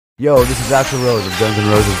Yo, this is Axl Rose of Guns N'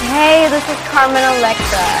 Roses. Hey, this is Carmen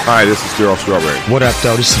Electra. Hi, this is Daryl Strawberry. What up,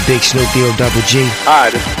 though? This is Big Snoop Deal Double G.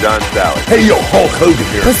 Hi, this is John Sally. Hey, yo, Hulk Hogan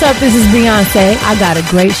here. What's up? This is Beyonce. I got a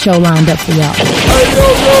great show lined up for y'all. Hey,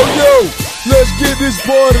 yo. Let's get this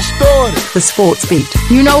party started. The Sports Beat.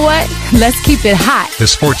 You know what? Let's keep it hot. The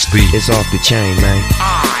Sports Beat. It's off the chain, man.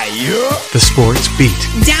 Yeah. The Sports Beat.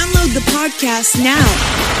 Download the podcast now.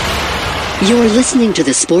 You're listening to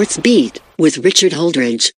The Sports Beat with Richard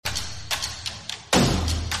Holdridge.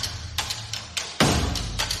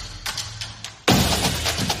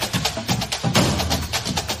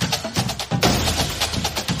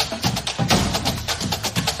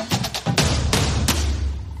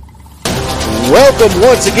 Welcome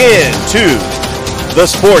once again to The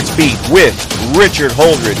Sports Beat with Richard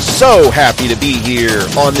Holdridge. So happy to be here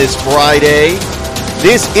on this Friday.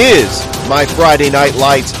 This is my Friday Night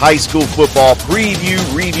Lights high school football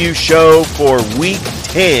review show for Week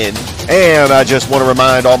 10. And I just want to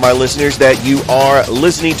remind all my listeners that you are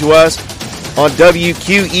listening to us on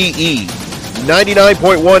WQEE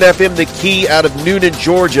 99.1 FM, The Key out of Noonan,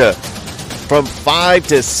 Georgia, from 5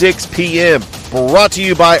 to 6 p.m., brought to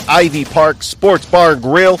you by Ivy Park Sports Bar and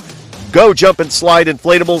Grill, Go Jump and Slide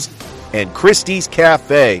Inflatables, and Christie's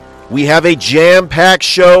Cafe. We have a jam-packed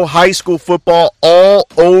show, high school football all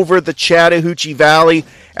over the Chattahoochee Valley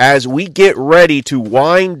as we get ready to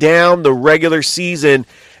wind down the regular season,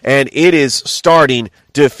 and it is starting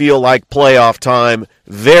to feel like playoff time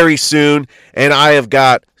very soon, and I have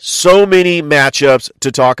got so many matchups to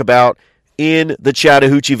talk about in the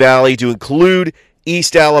Chattahoochee Valley to include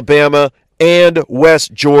East Alabama and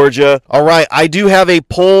West Georgia. All right, I do have a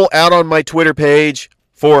poll out on my Twitter page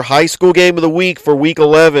for high school game of the week for week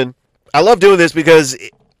 11. I love doing this because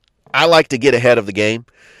I like to get ahead of the game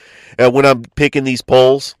when I'm picking these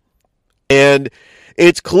polls. And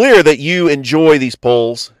it's clear that you enjoy these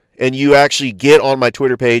polls and you actually get on my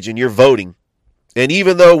Twitter page and you're voting. And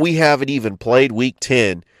even though we haven't even played week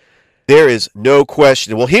 10, there is no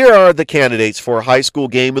question. Well, here are the candidates for high school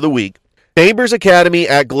game of the week. Chambers Academy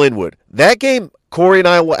at Glenwood. That game, Corey and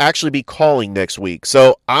I will actually be calling next week.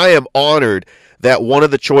 So I am honored that one of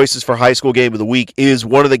the choices for high school game of the week is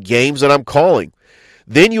one of the games that I'm calling.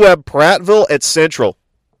 Then you have Prattville at Central.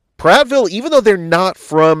 Prattville, even though they're not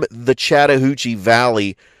from the Chattahoochee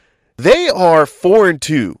Valley, they are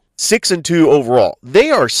 4-2, 6-2 overall. They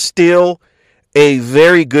are still a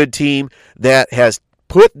very good team that has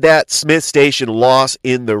put that Smith Station loss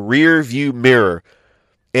in the rear view mirror.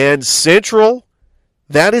 And Central,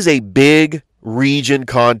 that is a big region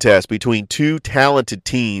contest between two talented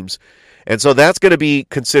teams. And so that's going to be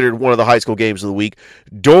considered one of the high school games of the week.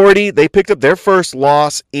 Doherty, they picked up their first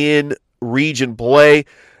loss in region play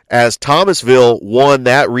as Thomasville won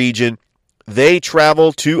that region. They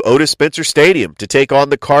travel to Otis Spencer Stadium to take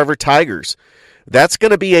on the Carver Tigers. That's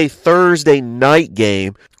going to be a Thursday night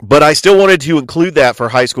game, but I still wanted to include that for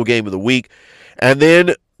high school game of the week. And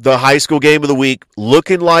then the high school game of the week,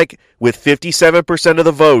 looking like with 57% of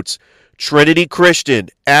the votes, Trinity Christian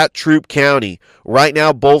at Troup County. Right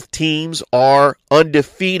now, both teams are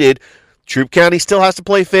undefeated. Troup County still has to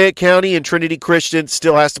play Fayette County, and Trinity Christian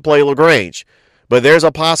still has to play LaGrange. But there's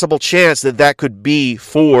a possible chance that that could be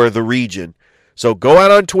for the region. So go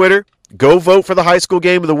out on Twitter. Go vote for the high school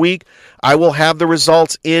game of the week. I will have the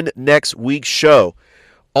results in next week's show.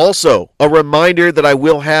 Also, a reminder that I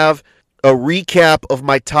will have a recap of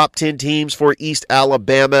my top 10 teams for East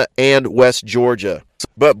Alabama and West Georgia.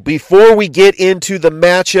 But before we get into the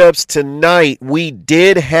matchups tonight, we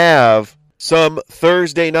did have some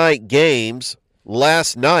Thursday night games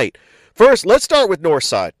last night. First, let's start with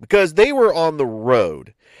Northside because they were on the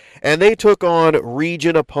road and they took on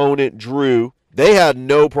region opponent Drew. They had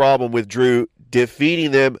no problem with Drew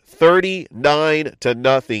defeating them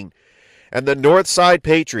 39-0. And the Northside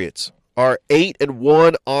Patriots are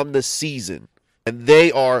 8-1 on the season, and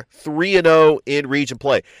they are 3-0 in region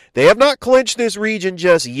play. They have not clinched this region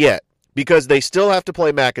just yet because they still have to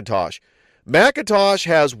play McIntosh. McIntosh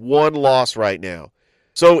has one loss right now.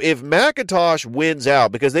 So if McIntosh wins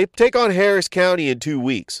out, because they take on Harris County in 2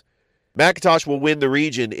 weeks, McIntosh will win the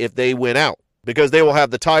region if they win out because they will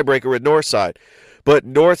have the tiebreaker at Northside. But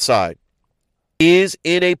Northside is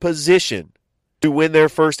in a position to win their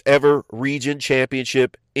first ever region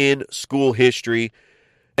championship in school history.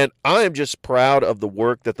 And I am just proud of the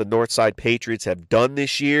work that the Northside Patriots have done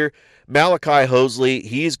this year. Malachi Hosley,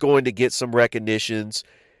 he's going to get some recognitions.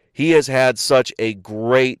 He has had such a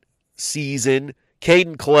great season.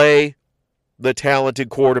 Caden Clay, the talented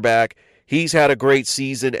quarterback, he's had a great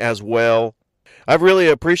season as well. I've really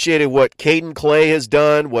appreciated what Caden Clay has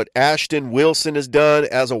done, what Ashton Wilson has done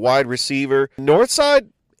as a wide receiver. Northside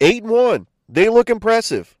 8-1. They look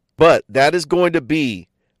impressive. But that is going to be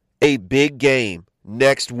a big game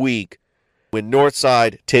next week when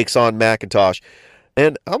Northside takes on McIntosh.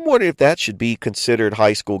 And I'm wondering if that should be considered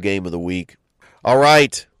high school game of the week. All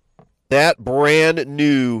right. That brand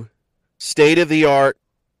new state-of-the-art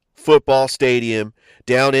football stadium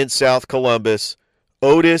down in South Columbus,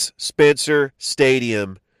 Otis Spencer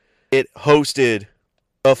Stadium. It hosted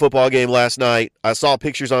a football game last night. I saw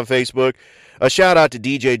pictures on Facebook. A shout out to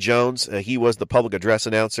DJ Jones. He was the public address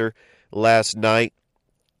announcer last night.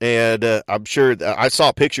 And I'm sure I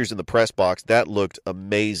saw pictures in the press box. That looked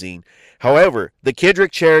amazing. However, the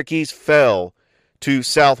Kendrick Cherokees fell to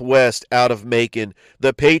Southwest out of Macon.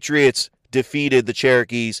 The Patriots defeated the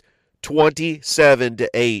Cherokees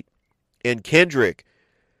 27-8. And Kendrick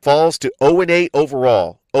falls to 0-8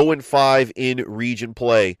 overall, 0-5 in region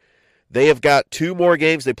play. They have got 2 more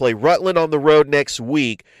games. They play Rutland on the road next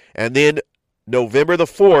week. And then November the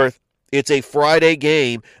 4th, it's a Friday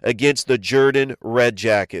game against the Jordan Red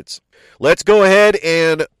Jackets. Let's go ahead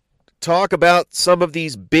and talk about some of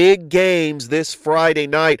these big games this Friday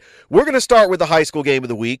night. We're going to start with the high school game of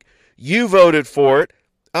the week. You voted for it.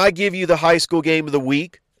 I give you the high school game of the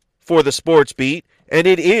week for the Sports Beat, and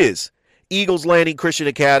it is Eagles Landing Christian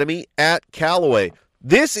Academy at Callaway.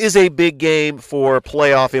 This is a big game for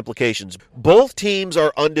playoff implications. Both teams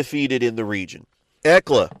are undefeated in the region.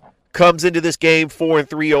 ECLA comes into this game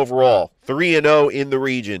 4-3 overall, 3-0 in the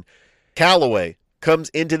region. Callaway comes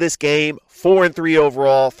into this game 4-3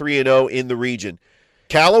 overall, 3-0 in the region.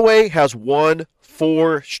 Callaway has won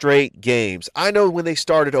 4 straight games. I know when they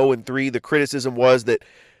started 0-3, the criticism was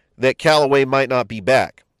that Callaway might not be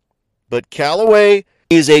back. But Callaway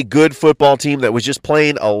is a good football team that was just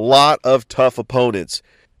playing a lot of tough opponents.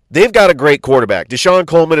 They've got a great quarterback. Deshaun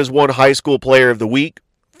Coleman has won High School Player of the Week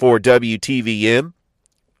for WTVM,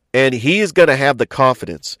 and he is going to have the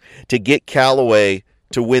confidence to get Callaway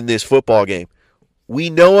to win this football game. We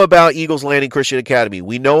know about Eagles Landing Christian Academy.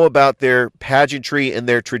 We know about their pageantry and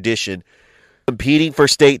their tradition, competing for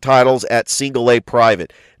state titles at single A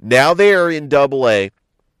private. Now they are in double A.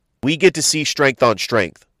 We get to see strength on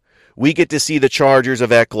strength. We get to see the Chargers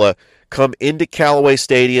of ECLA come into Callaway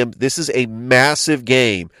Stadium. This is a massive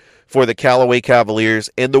game for the Callaway Cavaliers,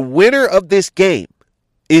 and the winner of this game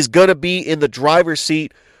is going to be in the driver's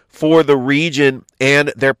seat for the region,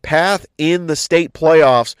 and their path in the state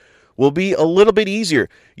playoffs will be a little bit easier.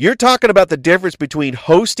 You're talking about the difference between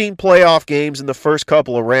hosting playoff games in the first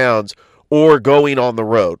couple of rounds or going on the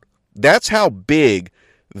road. That's how big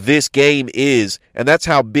this game is, and that's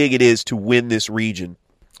how big it is to win this region.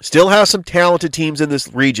 Still have some talented teams in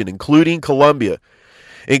this region, including Columbia,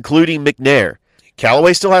 including McNair.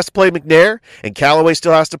 Callaway still has to play McNair, and Callaway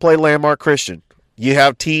still has to play Landmark Christian. You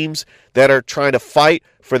have teams that are trying to fight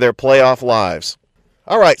for their playoff lives.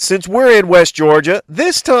 All right, since we're in West Georgia,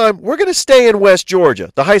 this time we're going to stay in West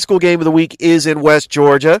Georgia. The high school game of the week is in West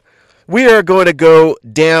Georgia. We are going to go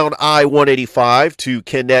down I-185 to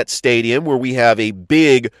Kennett Stadium, where we have a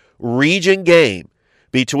big region game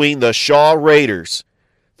between the Shaw Raiders,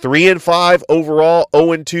 3-5 overall,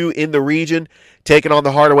 0-2 in the region, taking on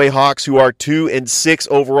the Hardaway Hawks, who are 2-6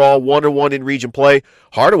 overall, 1-1 in region play.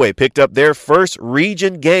 Hardaway picked up their first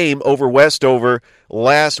region game over Westover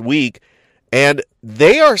last week, and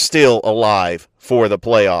they are still alive for the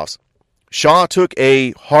playoffs. Shaw took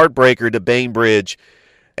a heartbreaker to Bainbridge,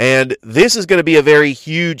 and this is going to be a very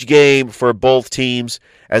huge game for both teams,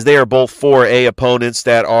 as they are both 4A opponents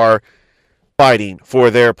that are fighting for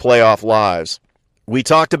their playoff lives. We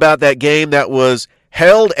talked about that game that was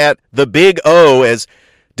held at the Big O, as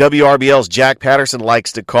WRBL's Jack Patterson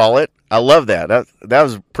likes to call it. I love that. That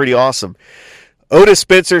was pretty awesome. Otis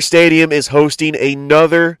Spencer Stadium is hosting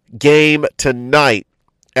another game tonight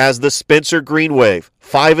as the Spencer Green Wave,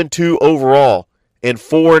 5-2 overall and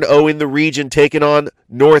 4-0 in the region, taking on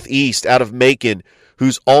Northeast out of Macon,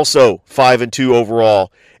 who's also 5-2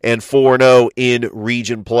 overall and 4-0 in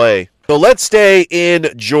region play. So let's stay in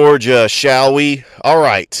Georgia, shall we? All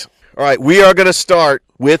right, we are going to start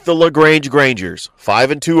with the LaGrange Grangers,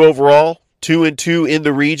 5-2 overall, 2-2 in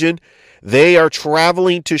the region. They are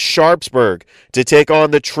traveling to Sharpsburg to take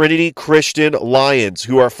on the Trinity Christian Lions,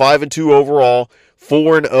 who are 5-2 overall,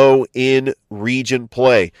 4-0 in region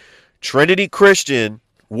play. Trinity Christian,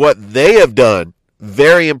 what they have done,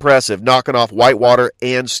 very impressive, knocking off Whitewater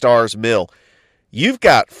and Stars Mill. You've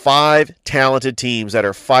got 5 talented teams that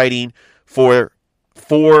are fighting for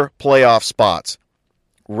 4 playoff spots.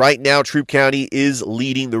 Right now, Troup County is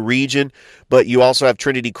leading the region, but you also have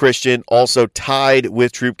Trinity Christian also tied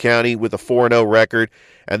with Troup County with a 4-0 record.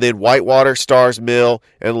 And then Whitewater, Stars Mill,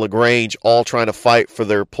 and LaGrange all trying to fight for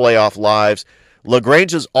their playoff lives.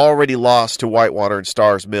 LaGrange has already lost to Whitewater and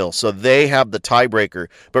Stars Mill, so they have the tiebreaker.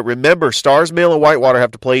 But remember, Stars Mill and Whitewater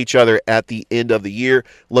have to play each other at the end of the year.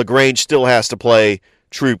 LaGrange still has to play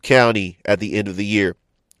Troup County at the end of the year.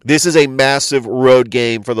 This is a massive road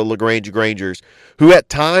game for the LaGrange Grangers, who at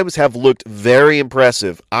times have looked very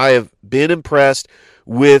impressive. I have been impressed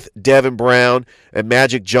with Devin Brown and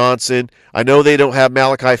Magic Johnson. I know they don't have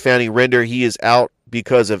Malachi Fanning Render. He is out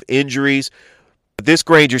because of injuries. But this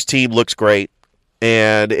Grangers team looks great.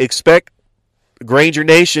 And expect Granger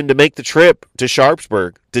Nation to make the trip to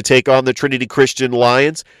Sharpsburg to take on the Trinity Christian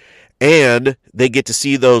Lions. And they get to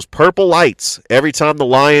see those purple lights every time the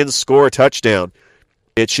Lions score a touchdown.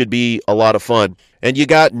 It should be a lot of fun. And you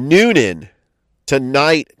got Noonan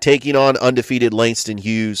tonight taking on undefeated Langston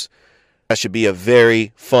Hughes. That should be a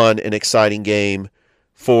very fun and exciting game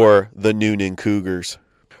for the Noonan Cougars.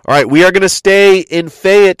 All right, we are going to stay in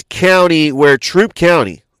Fayette County, where Troup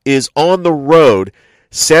County is on the road,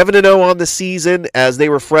 7-0 on the season as they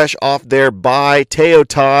were fresh off their bye. Teo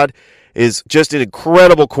Todd is just an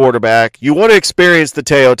incredible quarterback. You want to experience the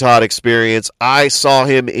Teo Todd experience. I saw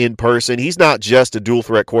him in person. He's not just a dual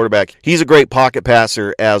threat quarterback. He's a great pocket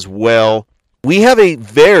passer as well. We have a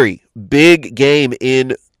very big game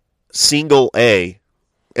in Single A,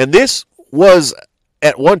 and this was,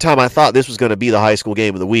 at one time I thought this was going to be the high school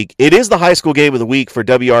game of the week. It is the high school game of the week for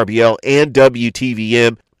WRBL and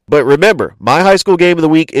WTVM. But remember, my high school game of the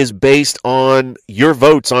week is based on your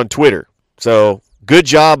votes on Twitter. So good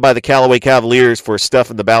job by the Callaway Cavaliers for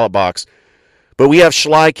stuffing the ballot box. But we have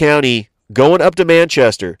Schley County going up to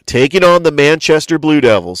Manchester, taking on the Manchester Blue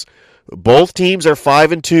Devils. Both teams are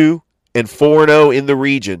 5-2 and 4-0 in the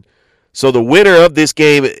region. So the winner of this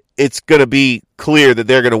game, it's going to be clear that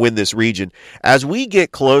they're going to win this region. As we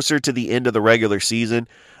get closer to the end of the regular season,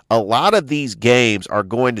 a lot of these games are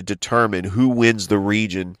going to determine who wins the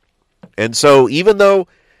region. And so even though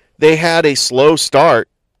they had a slow start,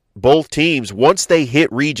 both teams, once they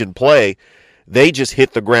hit region play, they just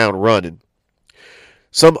hit the ground running.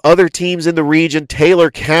 Some other teams in the region,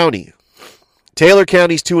 Taylor County. Taylor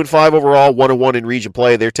County's 2-5 overall, 1-1 in region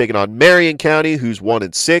play. They're taking on Marion County, who's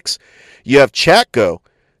 1-6. You have Chatco.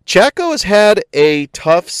 Chatco has had a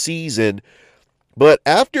tough season, but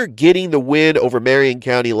after getting the win over Marion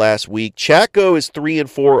County last week, Chatco is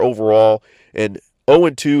 3-4 overall and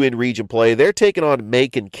 0-2 in region play. They're taking on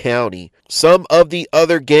Macon County. Some of the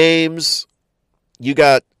other games, you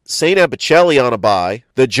got St. Apicelli on a bye.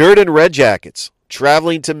 The Jordan Red Jackets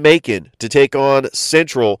traveling to Macon to take on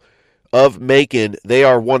Central of Macon. They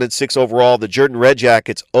are 1-6 overall. The Jordan Red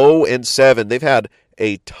Jackets 0-7. They've had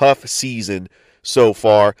a tough season so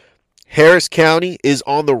far. Harris County is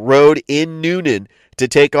on the road in Noonan to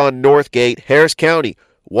take on Northgate. Harris County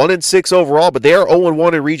 1-6 overall, but they are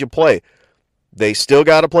 0-1 in region play. They still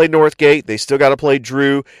got to play Northgate. They still got to play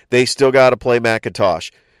Drew. They still got to play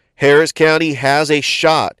McIntosh. Harris County has a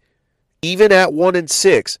shot, even at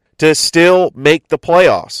 1-6, to still make the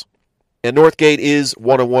playoffs. And Northgate is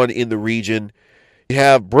 1-1 in the region. You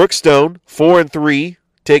have Brookstone 4-3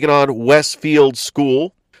 taking on Westfield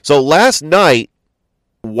School. So last night,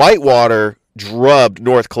 Whitewater drubbed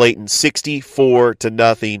North Clayton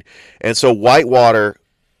 64-0, and so Whitewater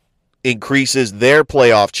increases their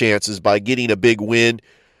playoff chances by getting a big win.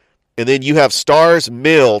 And then you have Stars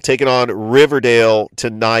Mill taking on Riverdale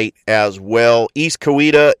tonight as well. East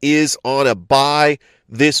Coweta is on a bye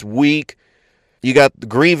this week. You got the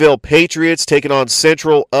Greenville Patriots taking on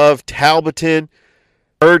Central of Talbotton.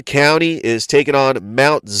 Byrd County is taking on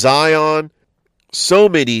Mount Zion. So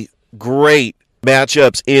many great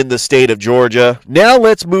matchups in the state of Georgia. Now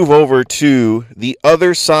let's move over to the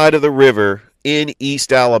other side of the river in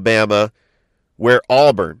East Alabama, where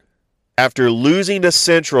Auburn, after losing to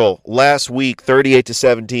Central last week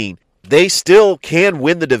 38-17, they still can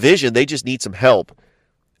win the division. They just need some help.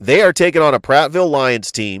 They are taking on a Prattville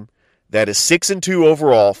Lions team that is 6-2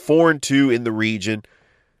 overall, 4-2 in the region.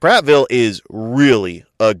 Prattville is really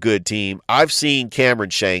a good team. I've seen Cameron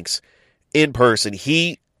Shanks in person.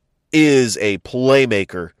 He is a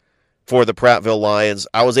playmaker for the Prattville Lions.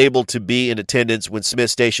 I was able to be in attendance when Smith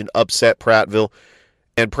Station upset Prattville.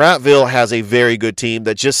 And Prattville has a very good team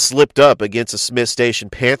that just slipped up against a Smith Station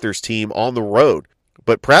Panthers team on the road.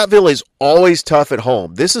 But Prattville is always tough at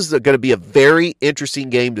home. This is going to be a very interesting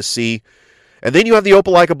game to see. And then you have the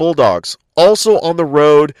Opelika Bulldogs, also on the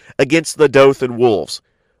road against the Dothan Wolves.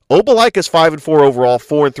 Opelika is 5-4 overall,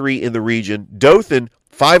 4-3 in the region. Dothan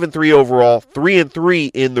 5-3 overall,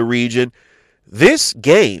 3-3 in the region. This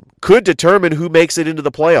game could determine who makes it into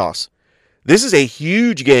the playoffs. This is a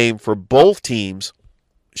huge game for both teams.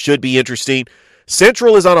 Should be interesting.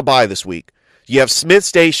 Central is on a bye this week. You have Smith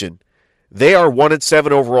Station. They are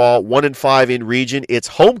 1-7 overall, 1-5 in region. It's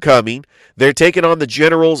homecoming. They're taking on the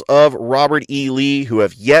Generals of Robert E. Lee, who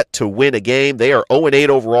have yet to win a game. They are 0-8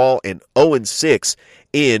 overall and 0-6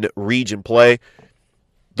 in region play.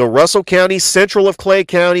 The Russell County Central of Clay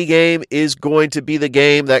County game is going to be the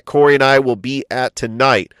game that Corey and I will be at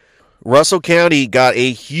tonight. Russell County got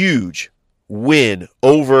a huge win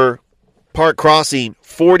over Park Crossing,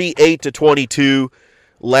 48-22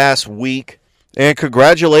 last week. And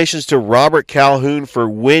congratulations to Robert Calhoun for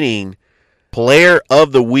winning Player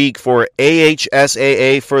of the Week for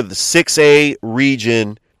AHSAA for the 6A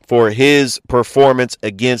region for his performance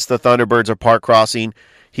against the Thunderbirds of Park Crossing.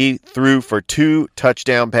 He threw for 2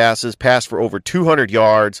 touchdown passes, passed for over 200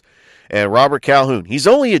 yards. And Robert Calhoun, he's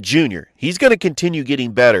only a junior. He's going to continue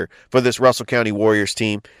getting better for this Russell County Warriors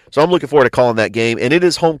team. So I'm looking forward to calling that game. And it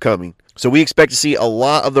is homecoming. So we expect to see a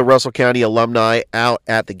lot of the Russell County alumni out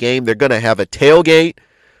at the game. They're going to have a tailgate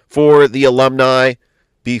for the alumni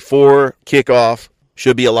before kickoff.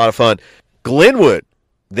 Should be a lot of fun. Glenwood,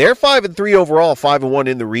 they're 5-3 overall, 5-1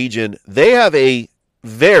 in the region. They have a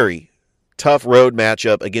very tough road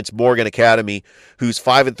matchup against Morgan Academy, who's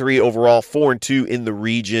 5-3 overall, 4-2 in the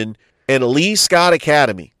region. And Lee Scott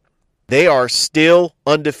Academy, they are still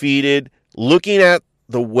undefeated. Looking at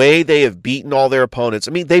the way they have beaten all their opponents.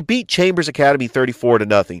 I mean, they beat Chambers Academy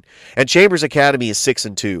 34-0, and Chambers Academy is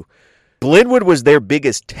 6-2. Glenwood was their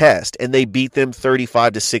biggest test, and they beat them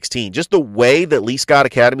 35-16. Just the way that Lee Scott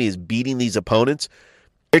Academy is beating these opponents.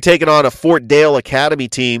 They're taking on a Fort Dale Academy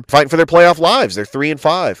team fighting for their playoff lives. They're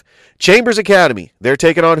 3-5. Chambers Academy, they're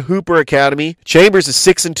taking on Hooper Academy. Chambers is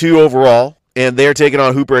 6-2 overall, and they're taking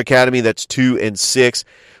on Hooper Academy that's 2-6.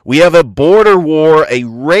 We have a border war, a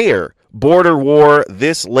rare border war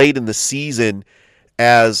this late in the season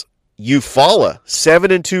as Eufaula,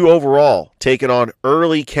 7-2 overall, taking on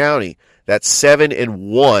Early County. That's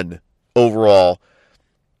 7-1 overall.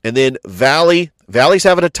 And then Valley's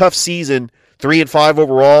having a tough season, 3-5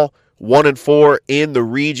 overall, 1-4 in the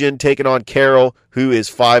region, taking on Carroll, who is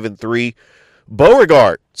 5-3.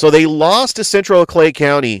 Beauregard, so they lost to Central Clay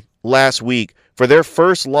County last week for their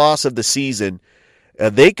first loss of the season.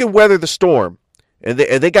 They can weather the storm. And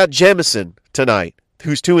they got Jemison tonight,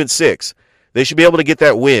 who's 2-6. They should be able to get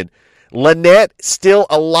that win. Lynette still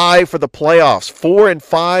alive for the playoffs,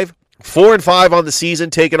 4-5. 4-5 on the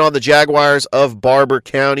season, taking on the Jaguars of Barber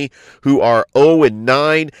County, who are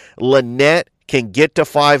 0-9. Lynette can get to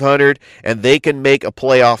 500, and they can make a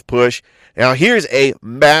playoff push. Now, here's a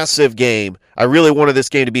massive game. I really wanted this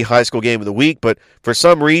game to be high school game of the week, but for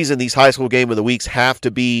some reason, these high school game of the weeks have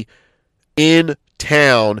to be in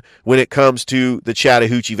town when it comes to the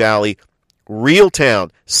Chattahoochee Valley.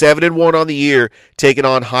 Reeltown, 7-1 on the year, taking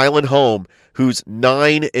on Highland Home, who's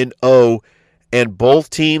 9-0, and both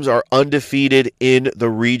teams are undefeated in the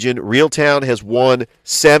region. Reeltown has won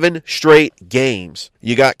 7 straight games.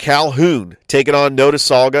 You got Calhoun taking on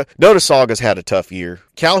Notasulga. Notasauga's had a tough year.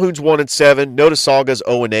 Calhoun's 1-7, Notasauga's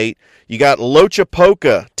 0-8. You got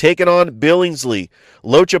Lochapoka taking on Billingsley.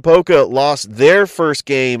 Lochapoka lost their first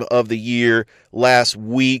game of the year last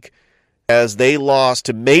week as they lost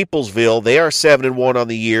to Maplesville. They are 7-1 on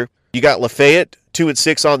the year. You got Lafayette,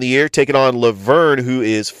 2-6 on the year, taking on Laverne, who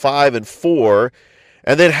is 5-4.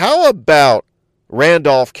 And then how about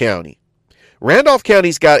Randolph County? Randolph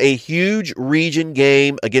County's got a huge region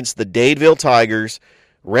game against the Dadeville Tigers.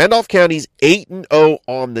 Randolph County's 8-0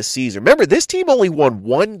 on the season. Remember, this team only won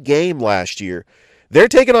 1 game last year. They're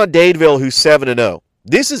taking on Dadeville, who's 7-0.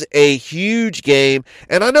 This is a huge game,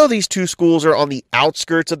 and I know these two schools are on the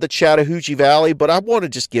outskirts of the Chattahoochee Valley, but I want to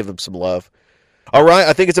just give them some love. All right,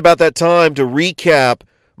 I think it's about that time to recap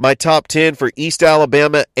my top 10 for East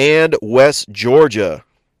Alabama and West Georgia.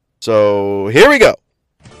 So here we go.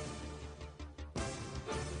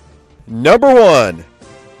 Number 1,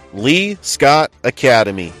 Lee Scott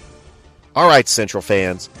Academy. All right, Central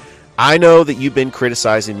fans, I know that you've been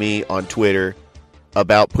criticizing me on Twitter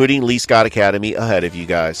about putting Lee Scott Academy ahead of you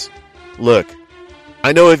guys. Look,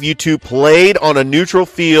 I know if you two played on a neutral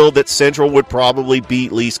field that Central would probably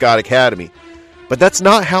beat Lee Scott Academy, but that's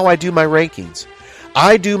not how I do my rankings.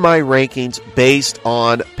 I do my rankings based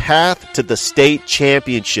on path to the state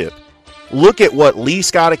championship. Look at what Lee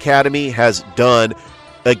Scott Academy has done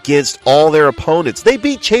against all their opponents. They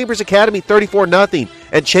beat Chambers Academy 34-0,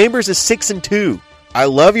 and Chambers is 6-2. I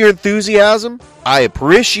love your enthusiasm. I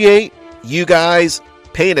appreciate you guys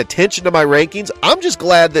paying attention to my rankings. I'm just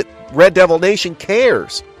glad that Red Devil Nation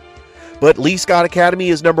cares. But Lee Scott Academy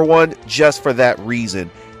is number 1 just for that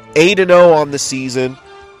reason. 8-0 on the season.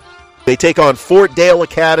 They take on Fort Dale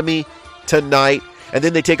Academy tonight, and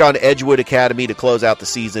then they take on Edgewood Academy to close out the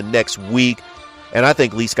season next week. And I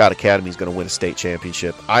think Lee Scott Academy is going to win a state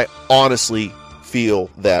championship. I honestly feel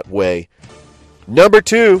that way. Number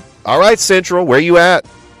 2, all right, Central, where you at?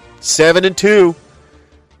 7-2.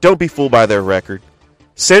 Don't be fooled by their record.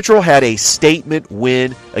 Central had a statement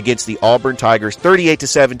win against the Auburn Tigers,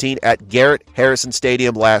 38-17 at Garrett Harrison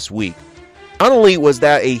Stadium last week. Not only was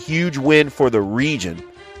that a huge win for the region,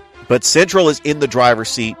 but Central is in the driver's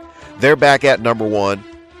seat. They're back at number 1.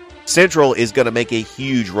 Central is going to make a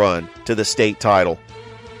huge run to the state title.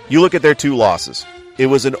 You look at their 2 losses. It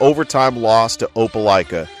was an overtime loss to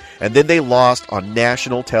Opelika, and then they lost on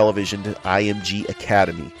national television to IMG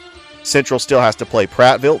Academy. Central still has to play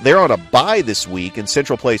Prattville. They're on a bye this week, and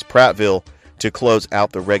Central plays Prattville to close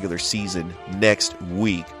out the regular season next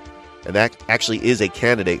week. And that actually is a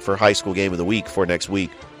candidate for high school game of the week for next week.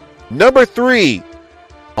 Number 3,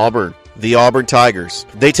 Auburn. The Auburn Tigers.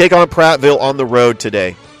 They take on Prattville on the road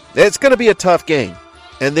today. It's going to be a tough game.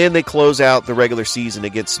 And then they close out the regular season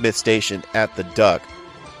against Smith Station at the Duck.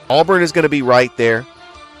 Auburn is going to be right there.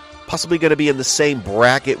 Possibly going to be in the same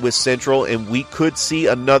bracket with Central, and we could see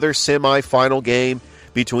another semifinal game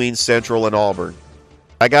between Central and Auburn.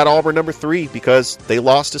 I got Auburn number 3 because they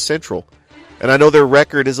lost to Central. And I know their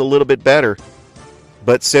record is a little bit better,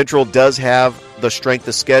 but Central does have the strength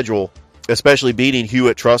of schedule, especially beating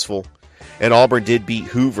Hewitt-Trussville. And Auburn did beat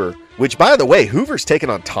Hoover, which, by the way, Hoover's taking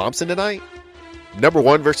on Thompson tonight. Number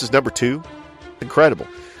 1 versus number 2. Incredible.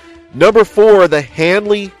 Number 4, the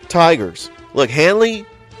Handley Tigers. Look, Handley,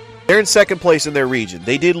 they're in second place in their region.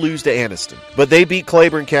 They did lose to Anniston, but they beat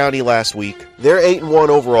Claiborne County last week. They're 8-1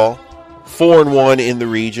 overall, 4-1 in the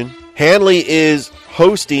region. Handley is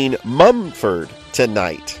hosting Mumford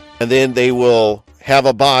tonight, and then they will have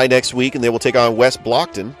a bye next week, and they will take on West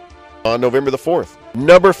Blockton on November the 4th.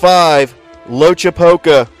 Number 5,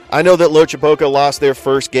 Lochapoka. I know that Lochapoka lost their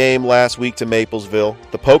first game last week to Maplesville.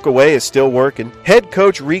 The Poka Way is still working. Head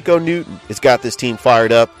coach Rico Newton has got this team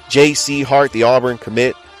fired up. J.C. Hart, the Auburn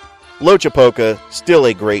commit. Lochapoka, still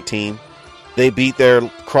a great team. They beat their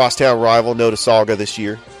crosstown rival, Notasulga, this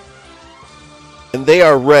year. And they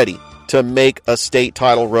are ready to make a state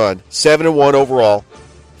title run. 7-1 overall,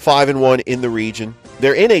 5-1 in the region.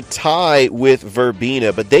 They're in a tie with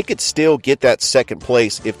Verbena, but they could still get that second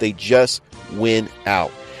place if they just win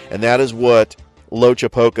out. And that is what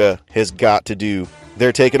Lochapoka has got to do.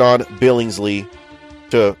 They're taking on Billingsley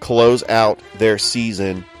to close out their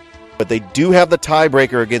season, but they do have the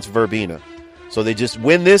tiebreaker against Verbena. So they just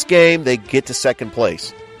win this game, they get to second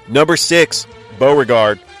place. Number 6,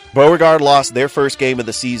 Beauregard. Beauregard lost their first game of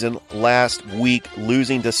the season last week,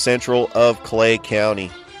 losing to Central of Clay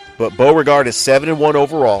County. But Beauregard is 7-1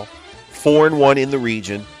 overall, 4-1 in the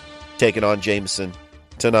region, taking on Jameson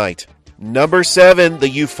tonight. Number 7, the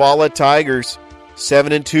Eufaula Tigers,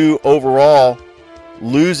 7-2 overall,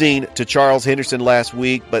 losing to Charles Henderson last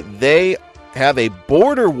week, but they have a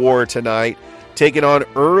border war tonight, taking on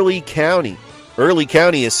Early County. Early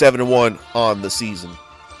County is 7-1 on the season.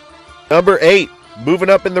 Number 8, moving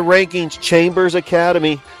up in the rankings, Chambers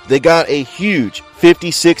Academy. They got a huge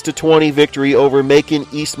 56-20 victory over Macon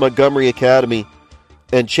East Montgomery Academy.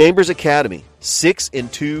 And Chambers Academy,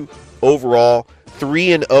 6-2 overall,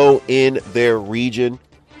 3-0 in their region.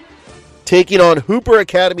 Taking on Hooper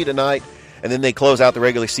Academy tonight, and then they close out the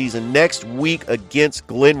regular season next week against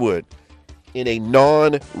Glenwood in a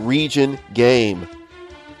non-region game.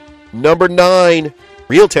 Number 9,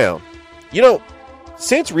 Reeltown. You know,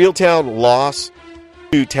 since Reeltown lost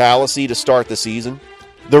to Tallahassee to start the season,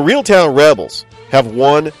 the Reeltown Rebels have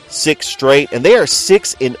won 6 straight, and they are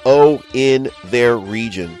 6-0 in their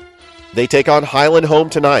region. They take on Highland home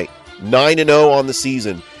tonight, 9-0 on the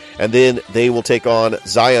season, and then they will take on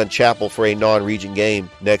Zion Chapel for a non-region game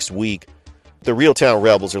next week. The Reeltown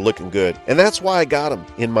Rebels are looking good, and that's why I got them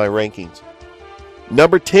in my rankings.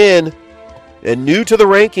 Number 10, and new to the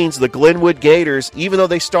rankings, the Glenwood Gators. Even though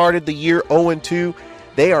they started the year 0-2,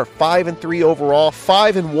 they are 5-3 overall,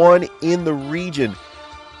 5-1 in the region,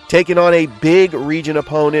 taking on a big region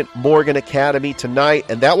opponent, Morgan Academy, tonight,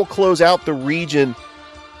 and that will close out the region.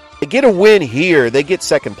 They get a win here, they get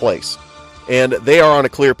second place, and they are on a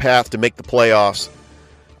clear path to make the playoffs.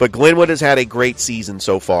 But Glenwood has had a great season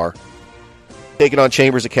so far, taking on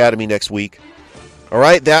Chambers Academy next week. All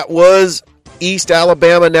right, that was East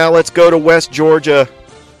Alabama. Now let's go to West Georgia.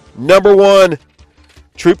 Number 1,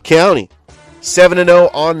 Troup County,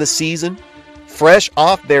 7-0 on the season. Fresh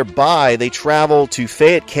off their bye, they travel to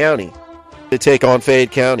Fayette County to take on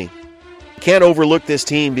Fayette County. Can't overlook this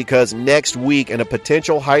team because next week in a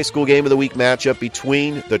potential high school game of the week matchup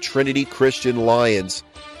between the Trinity Christian Lions,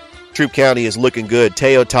 Troup County is looking good.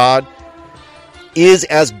 Teo Todd, is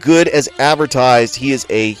as good as advertised. He is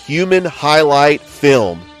a human highlight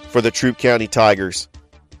film for the Troup County Tigers.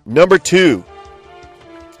 Number 2,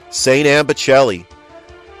 St. Anne Bocelli.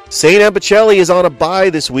 St. Anne Bocelli is on a bye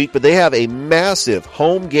this week, but they have a massive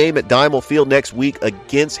home game at Diamond Field next week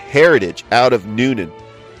against Heritage out of Noonan.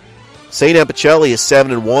 St. Anne Bocelli is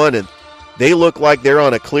 7-1, and they look like they're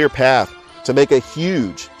on a clear path to make a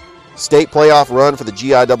huge state playoff run for the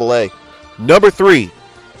GIAA. Number 3,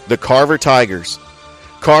 the Carver Tigers.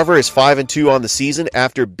 Carver is 5-2 on the season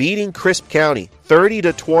after beating Crisp County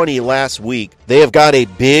 30-20 last week. They have got a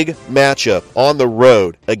big matchup on the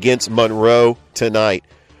road against Monroe tonight.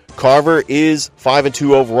 Carver is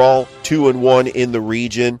 5-2 overall, 2-1 in the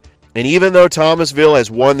region. And even though Thomasville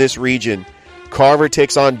has won this region, Carver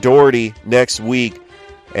takes on Doherty next week,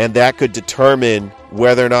 and that could determine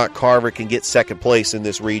whether or not Carver can get second place in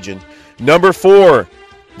this region. Number 4,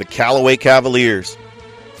 the Callaway Cavaliers.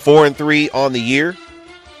 4-3 on the year,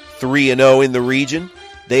 3-0 in the region.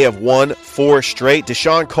 They have won 4 straight.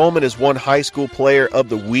 Deshaun Coleman has won High School Player of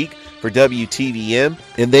the Week for WTVM,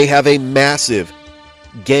 and they have a massive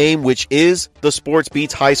game, which is the Sports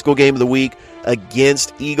Beats High School Game of the Week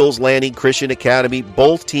against Eagles Landing Christian Academy.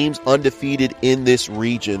 Both teams undefeated in this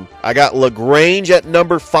region. I got LaGrange at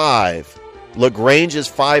number 5. LaGrange is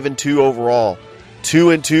 5-2 overall,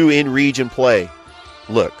 2-2 in region play.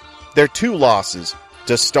 Look, their 2 losses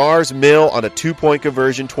to Stars Mill on a 2-point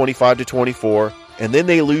conversion, 25-24, and then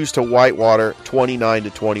they lose to Whitewater,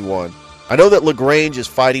 29-21. I know that LaGrange is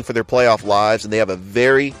fighting for their playoff lives, and they have a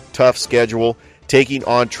very tough schedule, taking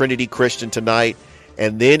on Trinity Christian tonight,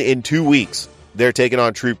 and then in 2 weeks, they're taking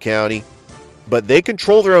on Troup County. But they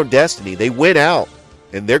control their own destiny. They win out,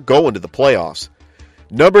 and they're going to the playoffs.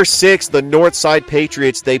 Number 6, the Northside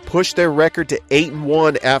Patriots. They pushed their record to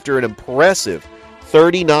 8-1 after an impressive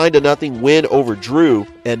 39-0 win over Drew.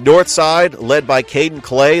 And Northside, led by Caden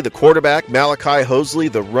Clay, the quarterback, Malachi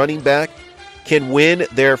Hosley, the running back, can win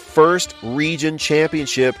their first region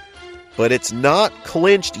championship, but it's not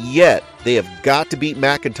clinched yet. They have got to beat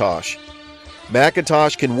McIntosh.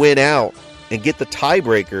 McIntosh can win out and get the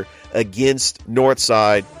tiebreaker against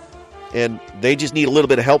Northside, and they just need a little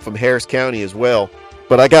bit of help from Harris County as well.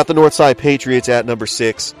 But I got the Northside Patriots at number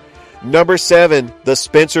 6. Number 7, the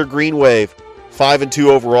Spencer Green Wave, 5-2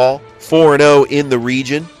 overall, 4-0 in the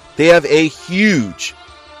region. They have a huge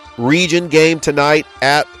region game tonight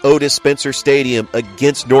at Otis Spencer Stadium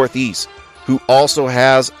against Northeast, who also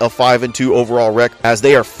has a 5-2 overall record, as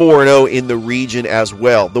they are 4-0 in the region as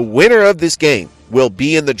well. The winner of this game will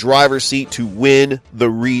be in the driver's seat to win the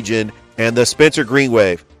region, and the Spencer Green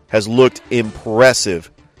Wave has looked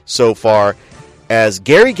impressive so far, as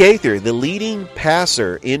Gary Gaither, the leading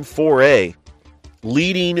passer in 4A,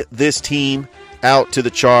 leading this team out to the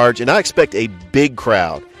charge, and I expect a big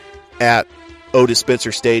crowd at Otis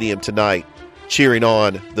Spencer Stadium tonight cheering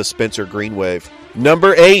on the Spencer Green Wave.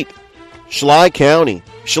 Number 8, Schley County.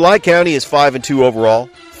 Schley County is 5-2 overall,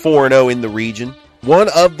 4-0 in the region. One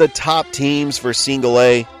of the top teams for Single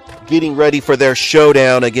A, getting ready for their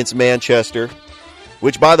showdown against Manchester,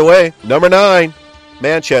 which, by the way, number 9,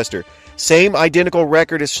 Manchester. Same identical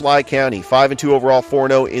record as Schley County, 5-2 overall,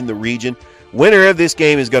 4-0 in the region. Winner of this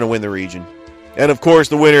game is going to win the region. And, of course,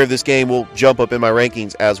 the winner of this game will jump up in my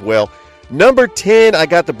rankings as well. Number 10, I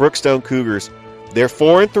got the Brookstone Cougars. They're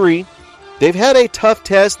 4-3. They've had a tough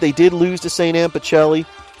test. They did lose to St. Anne Bocelli,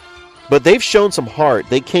 but they've shown some heart.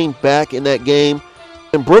 They came back in that game.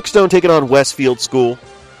 And Brookstone taking on Westfield School,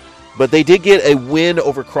 but they did get a win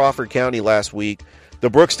over Crawford County last week. The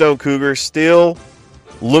Brookstone Cougars still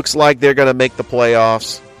looks like they're going to make the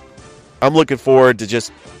playoffs. I'm looking forward to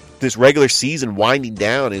just this regular season winding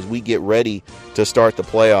down as we get ready to start the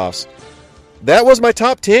playoffs. That was my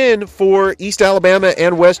top 10 for East Alabama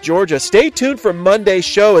and West Georgia. Stay tuned for Monday's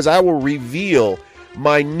show as I will reveal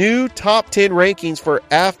my new top 10 rankings for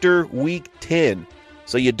after week 10.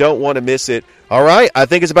 So you don't want to miss it. All right, I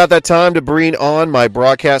think it's about that time to bring on my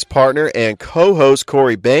broadcast partner and co-host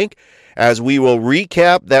Corey Bank as we will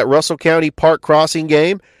recap that Russell County Park Crossing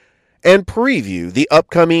game and preview the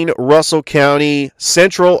upcoming Russell County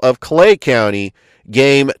Central of Clay County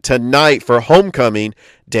game tonight for homecoming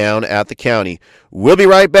down at the county. We'll be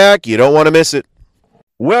right back. You don't want to miss it.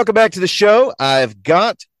 Welcome back to the show. I've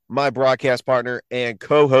got my broadcast partner and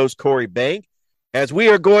co-host Corey Bank as we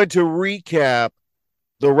are going to recap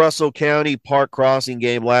the Russell County Park Crossing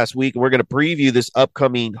game last week. We're going to preview this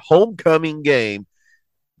upcoming homecoming game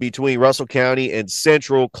between Russell County and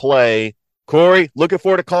Central Clay. Corey, looking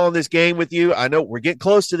forward to calling this game with you. I know we're getting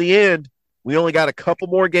close to the end. We only got a couple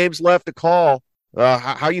more games left to call.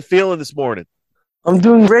 How are you feeling this morning? I'm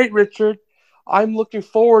doing great, Richard. I'm looking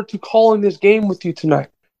forward to calling this game with you tonight.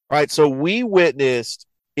 All right, so we witnessed,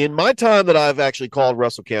 in my time that I've actually called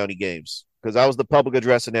Russell County games, because I was the public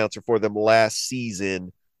address announcer for them last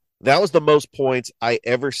season, that was the most points I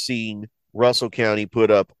ever seen Russell County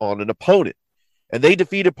put up on an opponent. And they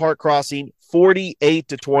defeated Park Crossing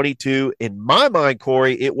 48-22. In my mind,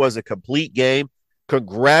 Corey, it was a complete game.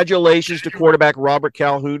 Congratulations to quarterback Robert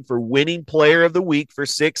Calhoun for winning player of the week for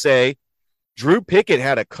 6A. Drew Pickett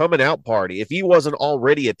had a coming out party. If he wasn't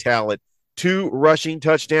already a talent, 2 rushing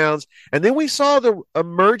touchdowns. And then we saw the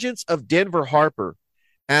emergence of Denver Harper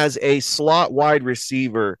as a slot wide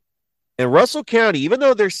receiver. And Russell County, even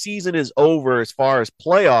though their season is over as far as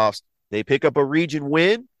playoffs, they pick up a region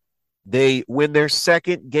win. They win their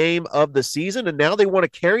second game of the season, and now they want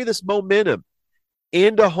to carry this momentum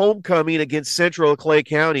into homecoming against Central Clay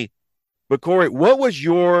County. But, Corey, what was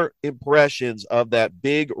your impressions of that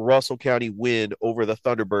big Russell County win over the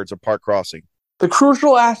Thunderbirds of Park Crossing? The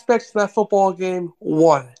crucial aspects of that football game,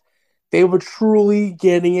 one, they were truly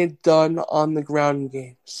getting it done on the ground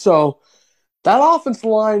game. So that offensive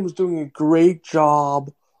line was doing a great job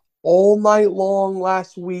all night long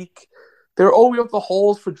last week. They're opening up the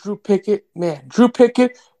holes for Drew Pickett. Man, Drew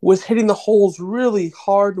Pickett was hitting the holes really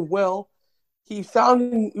hard and well. He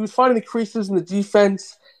was finding the creases in the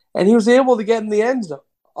defense, and he was able to get in the end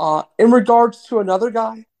zone. In regards to another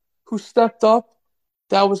guy who stepped up,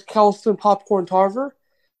 that was Kelston Popcorn Tarver.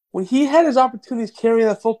 When he had his opportunities carrying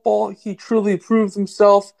that football, he truly proved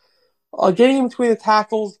himself, getting in between the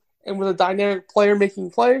tackles and was a dynamic player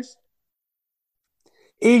making plays.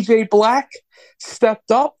 A.J. Black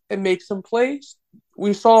stepped up and made some plays.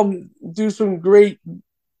 We saw him do some great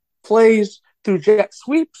plays through jet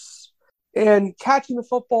sweeps and catching the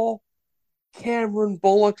football. Cameron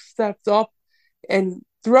Bullock stepped up, and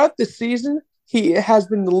throughout the season, he has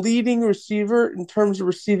been the leading receiver in terms of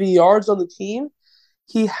receiving yards on the team.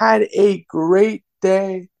 He had a great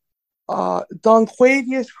day.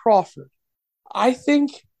 Donquavius Crawford, I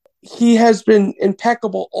think he has been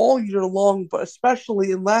impeccable all year long, but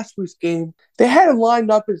especially in last week's game. They had him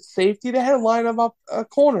lined up at safety. They had him lined up a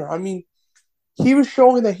corner. I mean, he was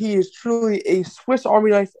showing that he is truly a Swiss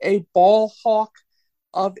Army knife, a ball hawk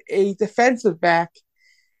of a defensive back,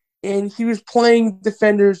 and he was playing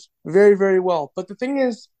defenders very, very well. But the thing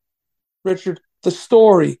is, Richard, the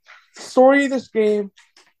story of this game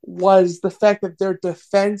was the fact that their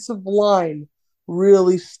defensive line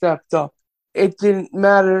really stepped up. It didn't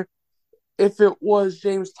matter if it was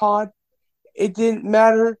James Todd. It didn't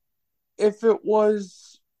matter if it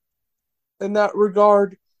was, in that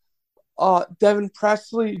regard, Devin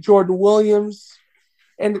Presley, Jordan Williams,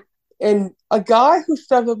 and a guy who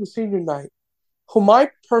stepped up in senior night, who my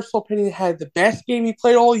personal opinion had the best game he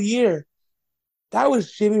played all year. That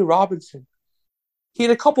was Jimmy Robinson. He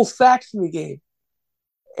had a couple sacks in the game.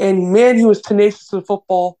 And, man, he was tenacious to the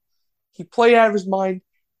football. He played out of his mind.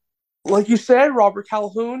 Like you said, Robert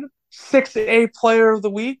Calhoun, 6A player of the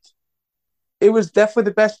week. It was definitely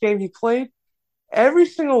the best game he played. Every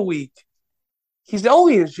single week, he's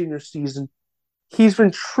only in his junior season. He's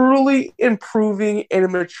been truly improving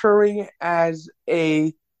and maturing as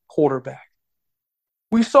a quarterback.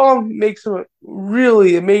 We saw him make some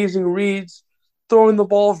really amazing reads, throwing the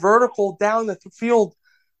ball vertical down the field,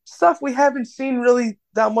 stuff we haven't seen really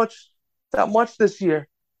that much this year.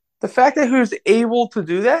 The fact that he was able to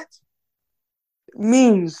do that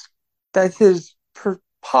means that his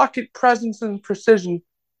pocket presence and precision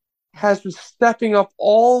has been stepping up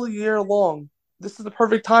all year long. This is the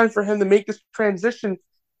perfect time for him to make this transition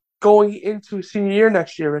going into senior year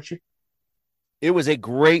next year, Richie. It was a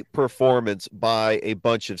great performance by a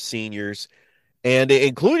bunch of seniors, and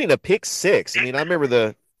including a pick six. I mean, I remember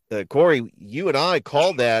the Corey, you and I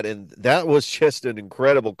called that, and that was just an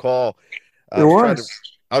incredible call. I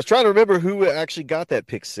was trying to remember who actually got that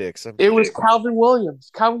pick six. It was Calvin Williams.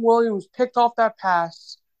 Calvin Williams picked off that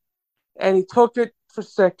pass, and he took it for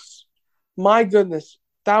 6. My goodness,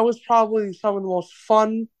 that was probably some of the most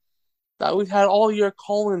fun that we've had all year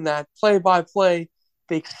calling that play-by-play,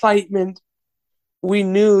 the excitement. We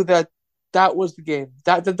knew that was the game.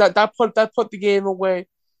 That put the game away,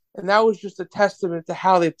 and that was just a testament to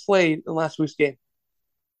how they played in last week's game.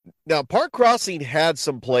 Now, Park Crossing had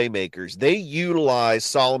some playmakers. They utilized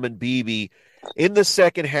Solomon Beebe in the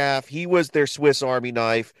second half. He was their Swiss Army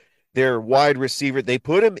knife, their wide receiver. They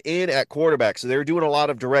put him in at quarterback, so they were doing a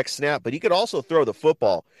lot of direct snap, but he could also throw the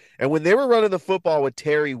football. And when they were running the football with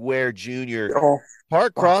Terry Ware Jr.,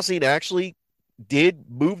 Park Crossing actually did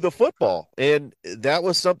move the football, and that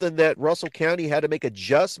was something that Russell County had to make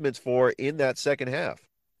adjustments for in that second half.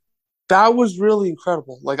 That was really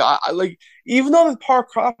incredible. Even though the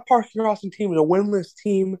parking crossing team is a winless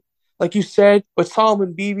team, like you said, with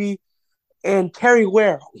Solomon Beebe and Terry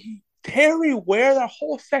Ware. Terry Ware, that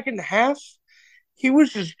whole second half, he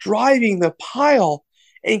was just driving the pile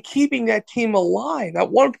and keeping that team alive.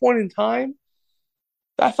 At one point in time,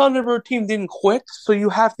 that Thunderbird team didn't quit, so you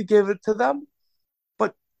have to give it to them.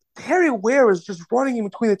 But Terry Ware was just running in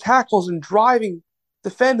between the tackles and driving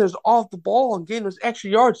defenders off the ball and getting those extra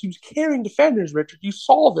yards. He was carrying defenders, Richard. You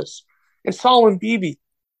saw this. And Solomon Beebe,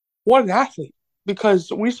 what an athlete.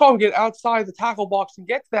 Because we saw him get outside the tackle box and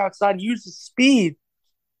get to the outside and use his speed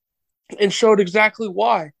and showed exactly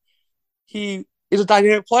why he is a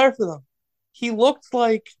dynamic player for them. He looked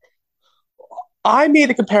like I made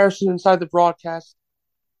a comparison inside the broadcast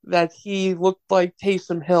that he looked like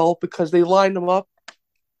Taysom Hill because they lined him up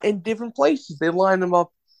in different places. They lined him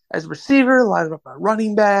up as a receiver, lined him up as a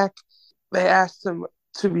running back. They asked him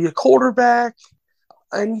to be a quarterback,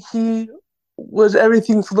 and he was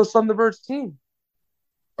everything for the Thunderbirds team.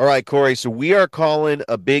 All right, Corey, so we are calling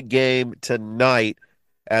a big game tonight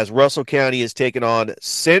as Russell County is taking on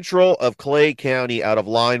Central of Clay County out of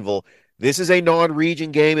Lineville. This is a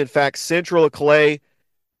non-region game. In fact, Central of Clay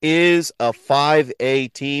is a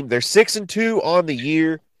 5A team. They're 6-2 on the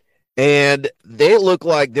year, and they look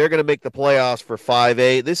like they're going to make the playoffs for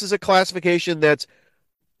 5A. This is a classification that's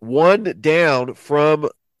one down from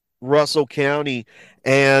Russell County,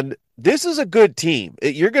 and this is a good team.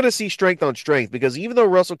 You're going to see strength on strength because even though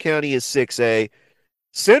Russell County is 6A,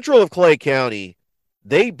 Central of Clay County,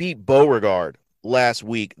 they beat Beauregard last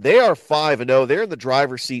week. They are 5-0. They're in the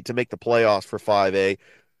driver's seat to make the playoffs for 5A.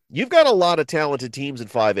 You've got a lot of talented teams in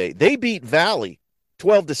 5A. They beat Valley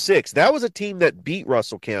 12-6. That was a team that beat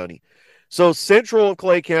Russell County. So Central of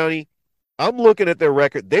Clay County, I'm looking at their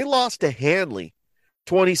record. They lost to Hanley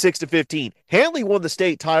 26-15. Hanley won the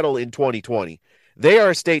state title in 2020. They are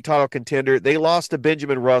a state title contender. They lost to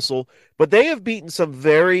Benjamin Russell, but they have beaten some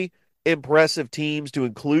very impressive teams to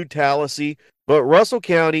include Tallahassee. But Russell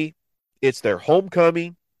County, it's their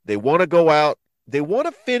homecoming. They want to go out. They want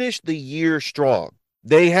to finish the year strong.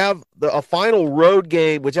 They have a final road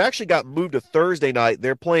game, which actually got moved to Thursday night.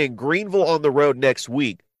 They're playing Greenville on the road next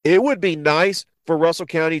week. It would be nice for Russell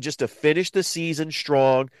County just to finish the season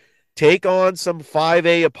strong, take on some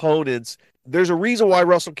 5A opponents. There's a reason why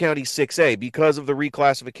Russell County's 6A, because of the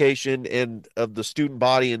reclassification and of the student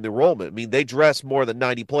body and enrollment. I mean, they dress more than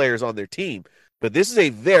 90 players on their team. But this is a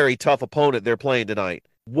very tough opponent they're playing tonight.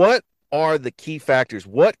 What are the key factors?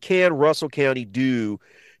 What can Russell County do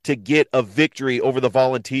to get a victory over the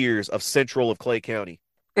Volunteers of Central of Clay County?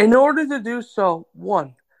 In order to do so,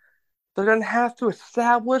 one, they're going to have to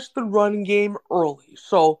establish the running game early.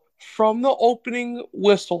 So from the opening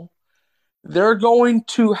whistle, they're going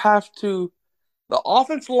to have to, the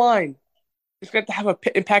offensive line is going to have an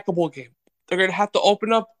impeccable game. They're going to have to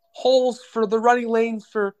open up holes for the running lanes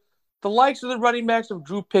for the likes of the running backs of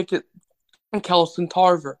Drew Pickett and Kelson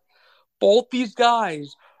Tarver. Both these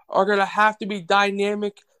guys are going to have to be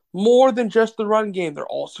dynamic more than just the run game. They're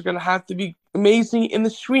also going to have to be amazing in the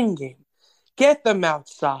screen game. Get them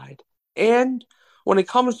outside. And when it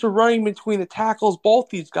comes to running between the tackles, both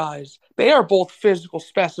these guys, they are both physical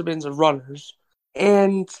specimens of runners.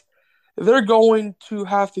 And they're going to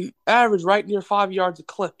have to average right near 5 yards a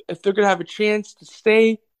clip if they're going to have a chance to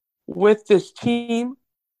stay with this team.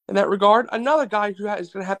 In that regard, another guy who is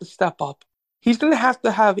going to have to step up. He's going to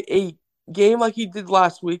have a game like he did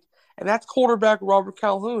last week, and that's quarterback Robert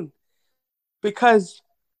Calhoun. Because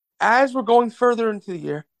as we're going further into the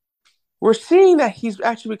year, we're seeing that he's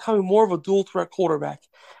actually becoming more of a dual-threat quarterback.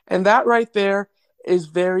 And that right there is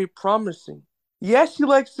very promising. Yes, he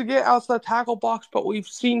likes to get outside the tackle box, but we've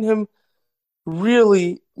seen him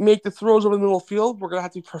really make the throws over the middle of the field. We're going to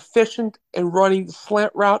have to be proficient in running the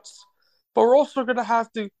slant routes. But we're also going to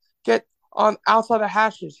have to get on outside the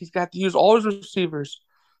hashes. He's got to use all his receivers.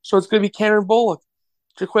 So it's going to be Cameron Bullock,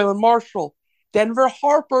 Jaqueline Marshall. Denver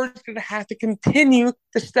Harper is going to have to continue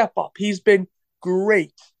to step up. He's been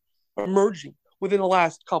great emerging within the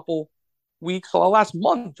last couple weeks, or the last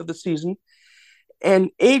month of the season.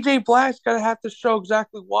 And A.J. Black's going to have to show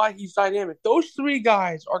exactly why he's dynamic. Those three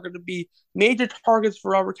guys are going to be major targets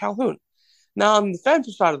for Robert Calhoun. Now, on the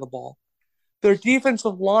defensive side of the ball, their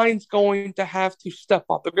defensive line's going to have to step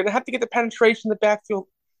up. They're going to have to get the penetration in the backfield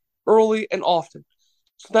early and often.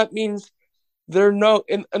 So that means they're in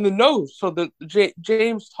the nose. So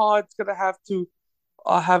James Todd's going to have to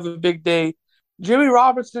have a big day. Jimmy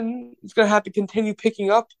Robertson is going to have to continue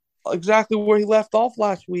picking up exactly where he left off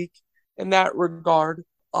last week in that regard.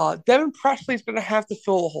 Devin Presley is going to have to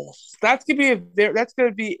fill the holes. That's going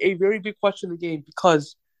to be a very big question in the game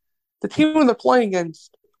because the team they're playing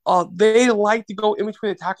against, they like to go in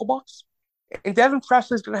between the tackle box. And Devin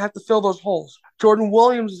Presley is going to have to fill those holes. Jordan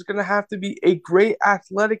Williams is going to have to be a great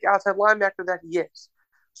athletic outside linebacker that he is.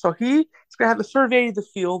 So he is going to have to survey the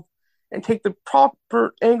field and take the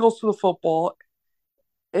proper angles to the football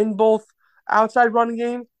in both outside running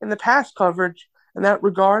game and the pass coverage in that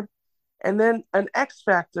regard. And then an X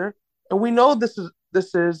factor, and we know this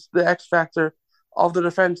is the X factor of the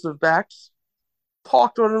defensive backs.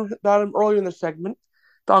 Talked about him earlier in the segment,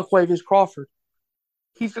 Donquavius Crawford.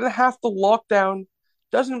 He's going to have to lock down.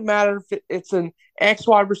 Doesn't matter if it's an X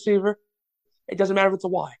wide receiver. It doesn't matter if it's a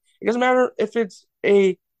Y. It doesn't matter if it's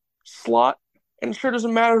a slot. And it sure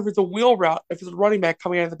doesn't matter if it's a wheel route, if it's a running back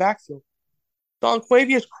coming out of the backfield.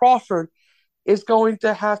 Donquavius Crawford is going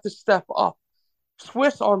to have to step up.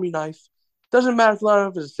 Swiss Army knife. Doesn't matter if he lines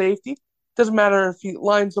up as a safety. Doesn't matter if he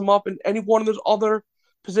lines them up in any one of those other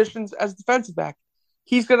positions as a defensive back.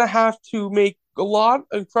 He's going to have to make a lot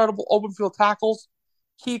of incredible open field tackles,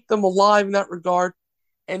 keep them alive in that regard.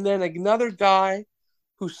 And then another guy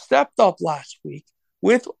who stepped up last week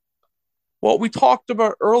with what we talked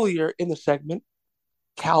about earlier in the segment,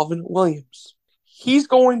 Calvin Williams. He's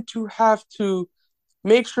going to have to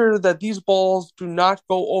make sure that these balls do not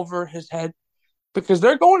go over his head because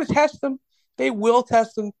they're going to test him. They will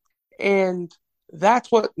test him. And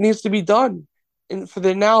that's what needs to be done for the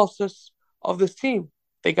analysis of this team.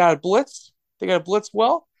 They got to blitz. They got to blitz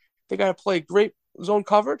well. They got to play great zone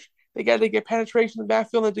coverage. They got to get penetration in the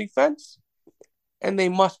backfield and defense. And they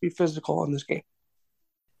must be physical in this game.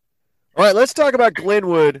 All right, let's talk about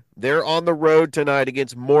Glenwood. They're on the road tonight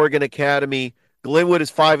against Morgan Academy. Glenwood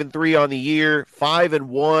is 5-3 on the year,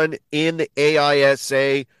 5-1 in the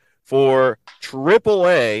AISA for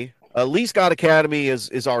AAA. Lee Scott Academy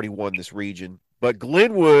is already won this region, but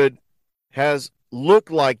Glenwood has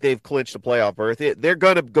looked like they've clinched a playoff berth. They're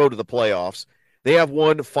going to go to the playoffs. They have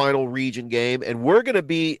one final region game, and we're going to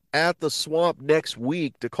be at the Swamp next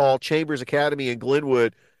week to call Chambers Academy and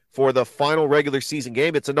Glenwood for the final regular season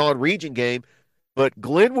game. It's a non-region game, but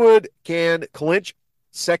Glenwood can clinch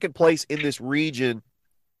second place in this region.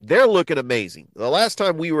 They're looking amazing. The last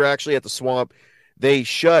time we were actually at the Swamp, they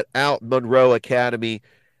shut out Monroe Academy,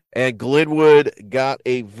 and Glenwood got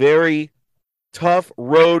a very tough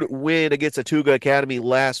road win against Atuga Academy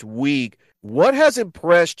last week. What has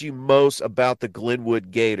impressed you most about the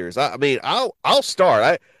Glenwood Gators? I mean, I'll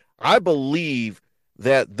start. I believe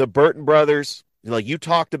that the Burton brothers, like you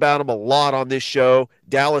talked about them a lot on this show,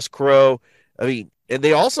 Dallas Crow. I mean, and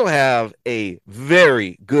they also have a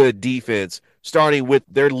very good defense, starting with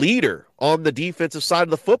their leader on the defensive side of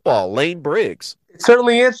the football, Lane Briggs. It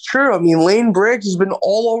certainly is true. I mean, Lane Briggs has been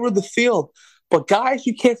all over the field. But guys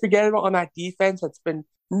you can't forget about on that defense that's been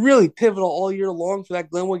really pivotal all year long for that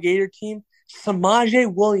Glenwood Gator team,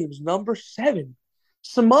 Samaje Williams, number 7.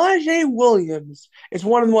 Samaje Williams is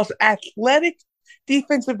one of the most athletic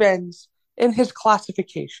defensive ends in his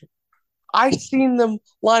classification. I've seen them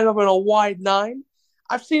line up in a wide 9.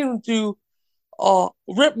 I've seen him do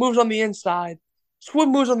rip moves on the inside,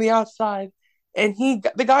 swim moves on the outside, and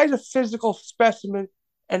the guy's a physical specimen,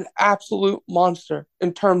 an absolute monster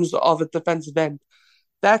in terms of a defensive end.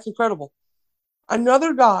 That's incredible.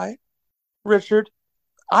 Another guy, Richard,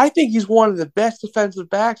 I think he's one of the best defensive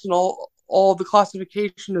backs in all the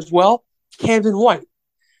classification as well, Camden White.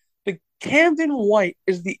 Camden White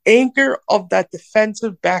is the anchor of that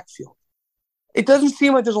defensive backfield. It doesn't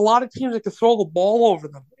seem like there's a lot of teams that can throw the ball over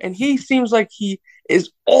them, and he seems like he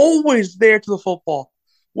is always there to the football,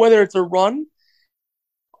 whether it's a run.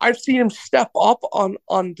 I've seen him step up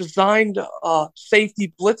on designed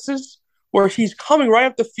safety blitzes where he's coming right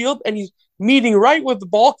up the field and he's meeting right with the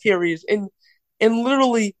ball carriers and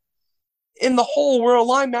literally in the hole where a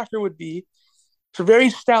linebacker would be. So very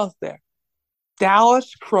stout there.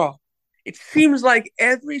 Dallas Crow. It seems like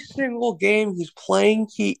every single game he's playing,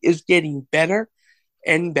 he is getting better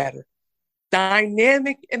and better.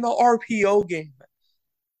 Dynamic in the RPO game.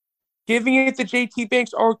 Giving it to JT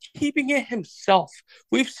Banks or keeping it himself.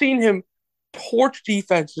 We've seen him torch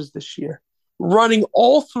defenses this year, running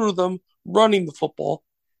all through them, running the football.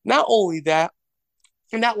 Not only that,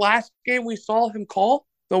 in that last game we saw him call,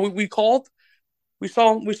 we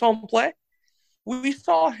saw him play. We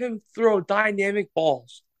saw him throw dynamic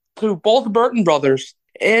balls to both Burton brothers,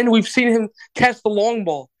 and we've seen him catch the long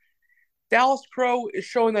ball. Dallas Crow is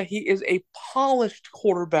showing that he is a polished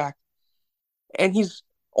quarterback, and he's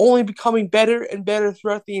only becoming better and better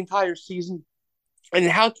throughout the entire season. And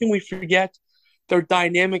how can we forget their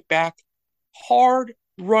dynamic back, hard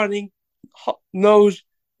running, nose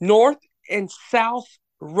north and south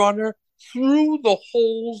runner through the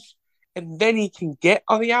holes and then he can get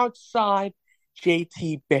on the outside,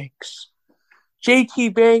 JT Banks.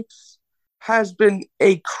 JT Banks has been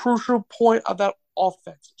a crucial point of that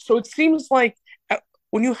offense. So it seems like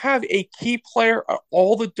when you have a key player at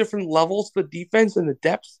all the different levels, the defense and the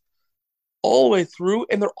depth, all the way through,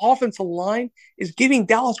 and their offensive line is giving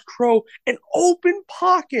Dallas Crow an open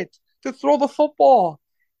pocket to throw the football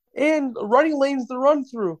and running lanes to run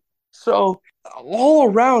through. So all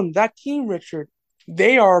around that team, Richard,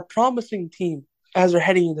 they are a promising team as they're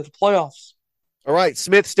heading into the playoffs. All right,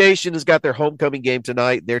 Smith Station has got their homecoming game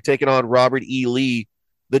tonight. They're taking on Robert E. Lee.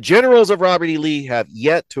 The Generals of Robert E. Lee have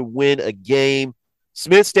yet to win a game.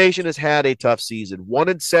 Smith Station has had a tough season,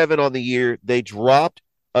 1-7 on the year. They dropped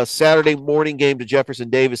a Saturday morning game to Jefferson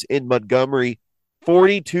Davis in Montgomery,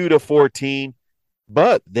 42-14.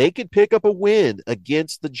 But they could pick up a win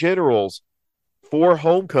against the Generals for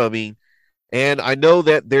homecoming. And I know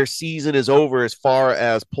that their season is over as far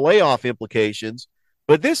as playoff implications.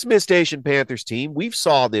 But this Smith Station Panthers team, we've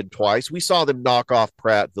saw them twice. We saw them knock off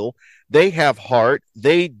Prattville. They have heart.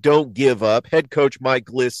 They don't give up. Head coach Mike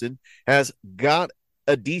Glisson has got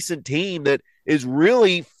a decent team that is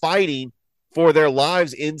really fighting for their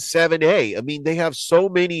lives in 7A. I mean, they have so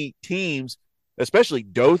many teams, especially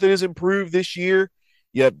Dothan has improved this year.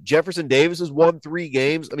 Yeah, Jefferson Davis has won 3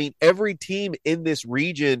 games. I mean, every team in this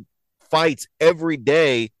region fights every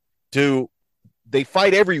day they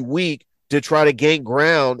fight every week to try to gain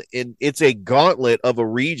ground, and it's a gauntlet of a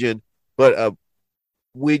region. But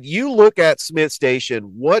when you look at Smith Station,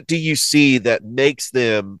 what do you see that makes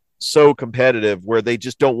them so competitive where they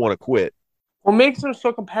just don't want to quit? What makes them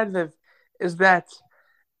so competitive is that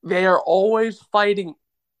they are always fighting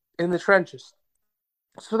in the trenches.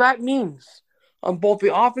 So that means on both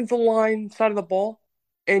the offensive line side of the ball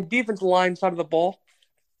and defensive line side of the ball,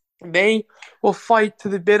 they will fight to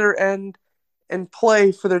the bitter end and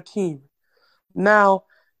play for their team. Now,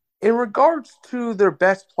 in regards to their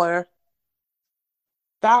best player,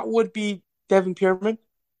 that would be Devin Pierman.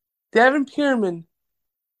 Devin Pierman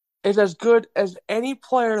is as good as any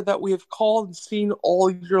player that we have called and seen all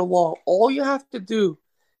year long. All you have to do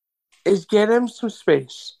is get him some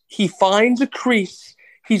space. He finds a crease.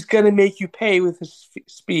 He's going to make you pay with his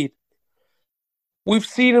speed. We've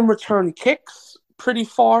seen him return kicks pretty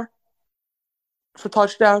far for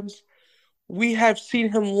touchdowns. We have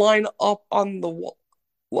seen him line up on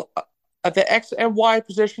at the X and Y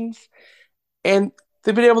positions, and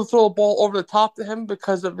they've been able to throw the ball over the top to him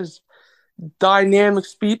because of his dynamic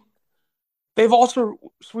speed. We've also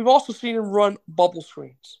seen him run bubble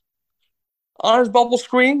screens. On his bubble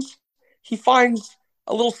screens, he finds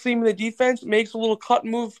a little seam in the defense, makes a little cut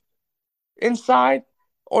move inside,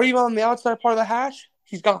 or even on the outside part of the hash,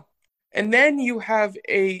 he's gone. And then you have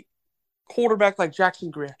a quarterback like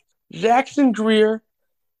Jackson Greer. Jackson Greer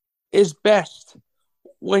is best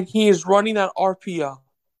when he is running that RPO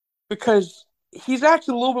because he's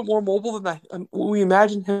actually a little bit more mobile than we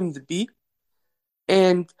imagine him to be.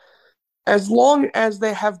 And as long as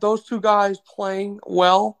they have those two guys playing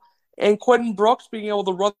well and Quentin Brooks being able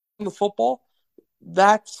to run the football,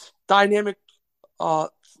 that's dynamic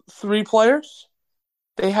 3 players,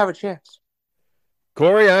 they have a chance.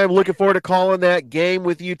 Corey, I am looking forward to calling that game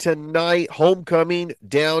with you tonight. Homecoming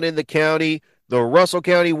down in the county. The Russell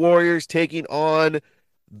County Warriors taking on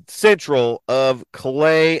Central of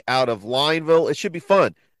Clay out of Lineville. It should be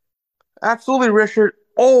fun. Absolutely, Richard.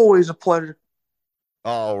 Always a pleasure.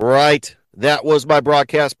 All right. That was my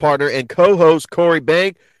broadcast partner and co-host, Corey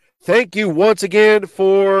Bank. Thank you once again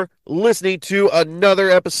for listening to another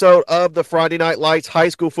episode of the Friday Night Lights High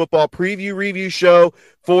School Football Preview Review Show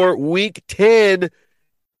for Week 10.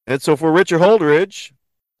 And so for Richard Holdridge,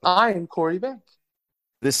 I am Corey Bank.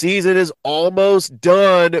 The season is almost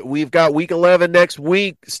done. We've got Week 11 next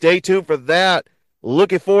week. Stay tuned for that.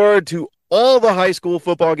 Looking forward to all the high school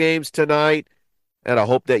football games tonight, and I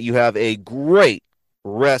hope that you have a great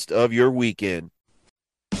rest of your weekend.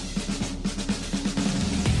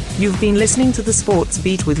 You've been listening to the Sports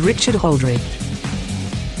Beat with Richard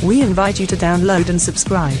Holdridge. We invite you to download and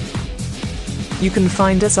subscribe. You can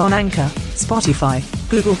find us on Anchor, Spotify,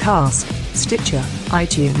 Google Cast, Stitcher,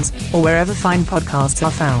 iTunes, or wherever fine podcasts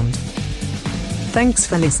are found. Thanks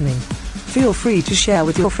for listening. Feel free to share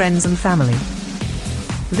with your friends and family.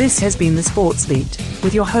 This has been the Sports Beat,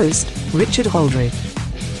 with your host, Richard Holdridge.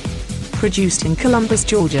 Produced in Columbus,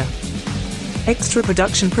 Georgia. Extra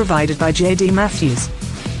production provided by J.D. Matthews.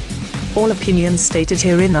 All opinions stated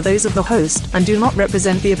herein are those of the host and do not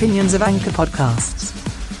represent the opinions of Anchor Podcasts.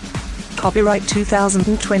 Copyright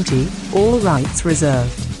 2020, all rights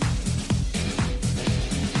reserved.